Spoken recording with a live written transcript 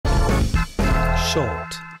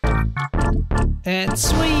short, and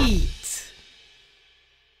sweet.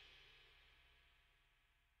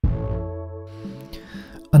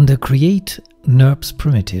 Under Create NURBS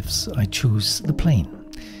Primitives, I choose the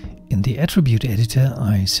plane. In the attribute editor,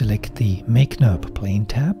 I select the Make NURB Plane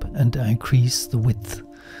tab and I increase the width.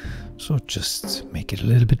 So just make it a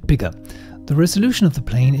little bit bigger. The resolution of the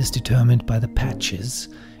plane is determined by the patches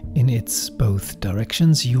in its both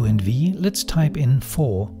directions U and V. Let's type in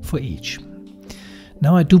 4 for each.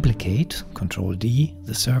 Now I duplicate, Ctrl D,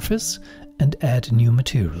 the surface and add new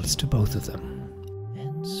materials to both of them.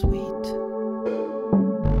 And sweet.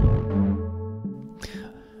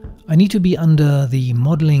 I need to be under the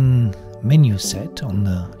modeling menu set on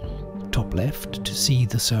the top left to see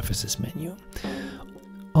the surfaces menu.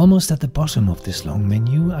 Almost at the bottom of this long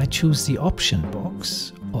menu, I choose the option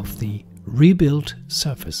box of the Rebuild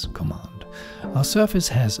Surface command. Our surface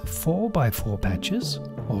has 4x4 patches,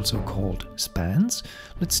 also called spans.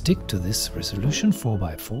 Let's stick to this resolution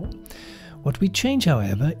 4x4. What we change,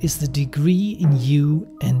 however, is the degree in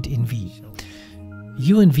U and in V.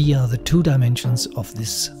 U and V are the 2 dimensions of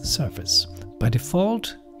this surface. By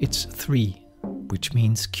default, it's 3, which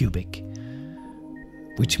means cubic,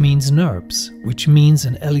 which means NURBS, which means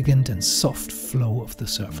an elegant and soft flow of the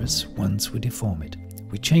surface once we deform it.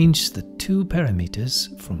 We change the 2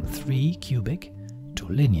 parameters from 3 cubic to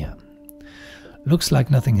linear. Looks like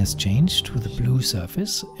nothing has changed with the blue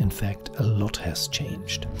surface. In fact, a lot has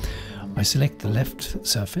changed. I select the left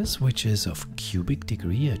surface, which is of cubic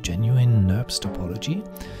degree, a genuine NURBS topology.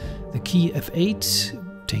 The key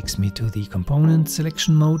F8 takes me to the component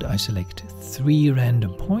selection mode. I select 3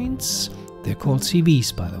 random points. They're called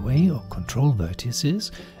CVs, by the way, or control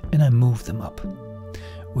vertices, and I move them up.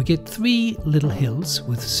 We get 3 little hills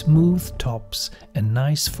with smooth tops and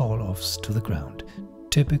nice fall-offs to the ground,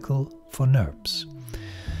 typical for NURBS.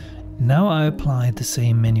 Now I apply the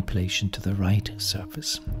same manipulation to the right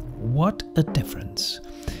surface. What a difference!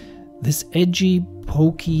 This edgy,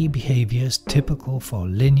 pokey behavior is typical for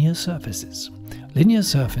linear surfaces. Linear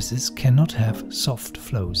surfaces cannot have soft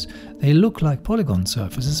flows. They look like polygon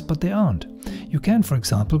surfaces, but they aren't. You can, for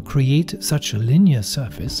example, create such a linear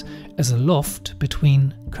surface as a loft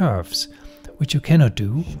between curves, which you cannot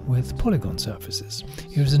do with polygon surfaces.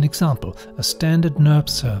 Here's an example. A standard NURBS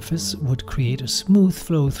surface would create a smooth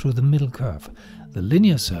flow through the middle curve. The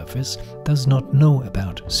linear surface does not know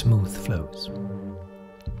about smooth flows.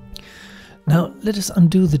 Now let us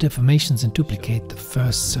undo the deformations and duplicate the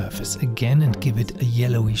first surface again and give it a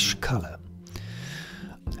yellowish color.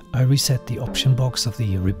 I reset the option box of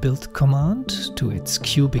the Rebuild command to its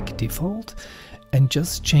cubic default and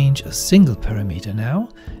just change a single parameter now,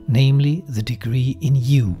 namely the degree in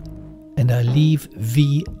U, and I leave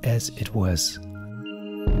V as it was.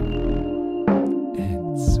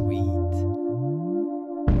 And sweet.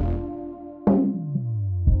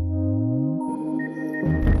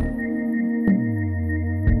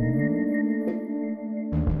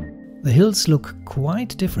 The hills look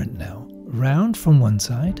quite different now, round from one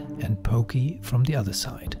side and pokey from the other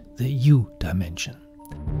side, the U dimension.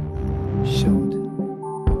 Short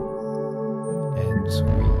and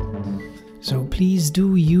sweet. So please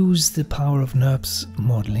do use the power of NURBS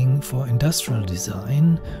modeling for industrial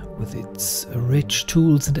design with its rich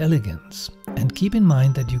tools and elegance. And keep in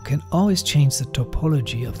mind that you can always change the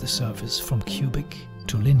topology of the surface from cubic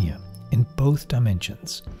to linear in both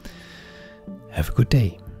dimensions. Have a good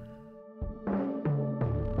day.